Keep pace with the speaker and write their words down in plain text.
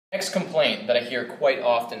Next complaint that I hear quite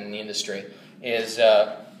often in the industry is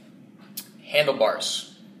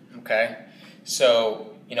handlebars. Okay,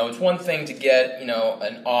 so it's one thing to get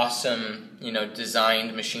an awesome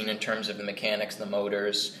designed machine in terms of the mechanics, the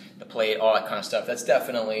motors, the plate, all that kind of stuff. That's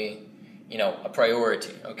definitely a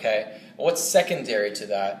priority. Okay, but what's secondary to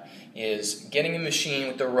that is getting a machine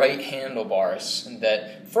with the right handlebars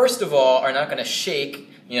that first of all are not going to shake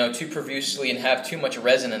too profusely and have too much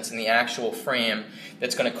resonance in the actual frame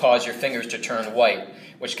that's going to cause your fingers to turn white,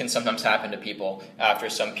 which can sometimes happen to people after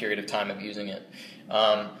some period of time of using it.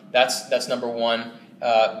 That's number one.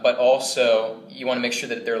 But also, you want to make sure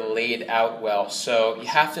that they're laid out well. So you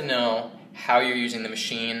have to know how you're using the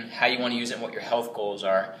machine, how you want to use it, and what your health goals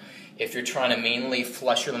are. If you're trying to mainly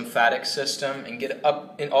flush your lymphatic system and get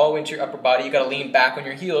up and all the way into your upper body, you got to lean back on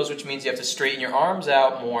your heels, which means you have to straighten your arms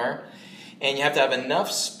out more. And you have to have enough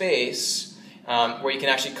space where you can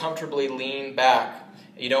actually comfortably lean back.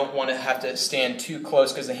 You don't want to have to stand too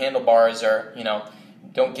close because the handlebars are,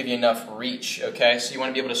 don't give you enough reach, okay? So you want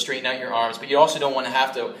to be able to straighten out your arms, but you also don't want to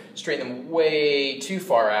have to straighten them way too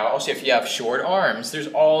far out. Also, if you have short arms, there's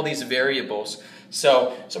all these variables.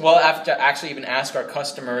 So we'll have to actually even ask our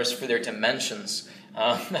customers for their dimensions,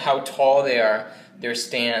 how tall they are, their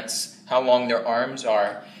stance, how long their arms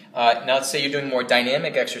are. Now let's say you're doing more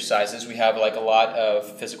dynamic exercises. We have like a lot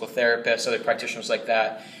of physical therapists, other practitioners like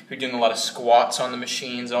that, who are doing a lot of squats on the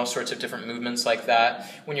machines, all sorts of different movements like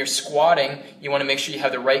that. When you're squatting, you want to make sure you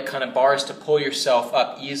have the right kind of bars to pull yourself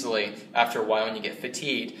up easily after a while when you get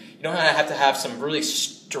fatigued. You don't have to have some really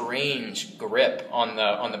strange grip on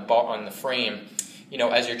the frame,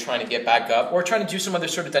 as you're trying to get back up or trying to do some other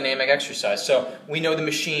sort of dynamic exercise. So we know the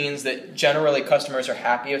machines that generally customers are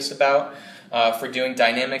happiest about for doing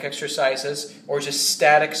dynamic exercises or just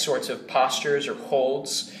static sorts of postures or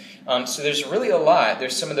holds. So there's really a lot.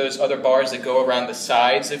 There's some of those other bars that go around the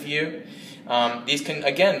sides of you. These can,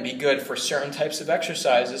 again, be good for certain types of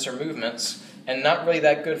exercises or movements and not really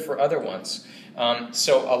that good for other ones.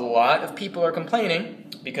 So a lot of people are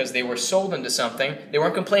complaining because they were sold into something. They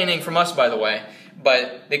weren't complaining from us, by the way,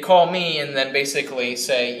 but they call me and then basically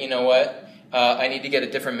say, you know what, I need to get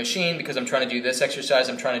a different machine because I'm trying to do this exercise,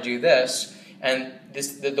 I'm trying to do this. And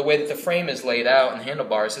the way that the frame is laid out and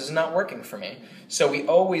handlebars is not working for me. So we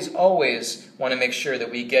always want to make sure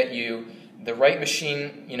that we get you the right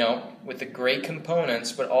machine, with the great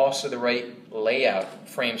components, but also the right layout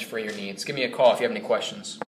frames for your needs. Give me a call if you have any questions.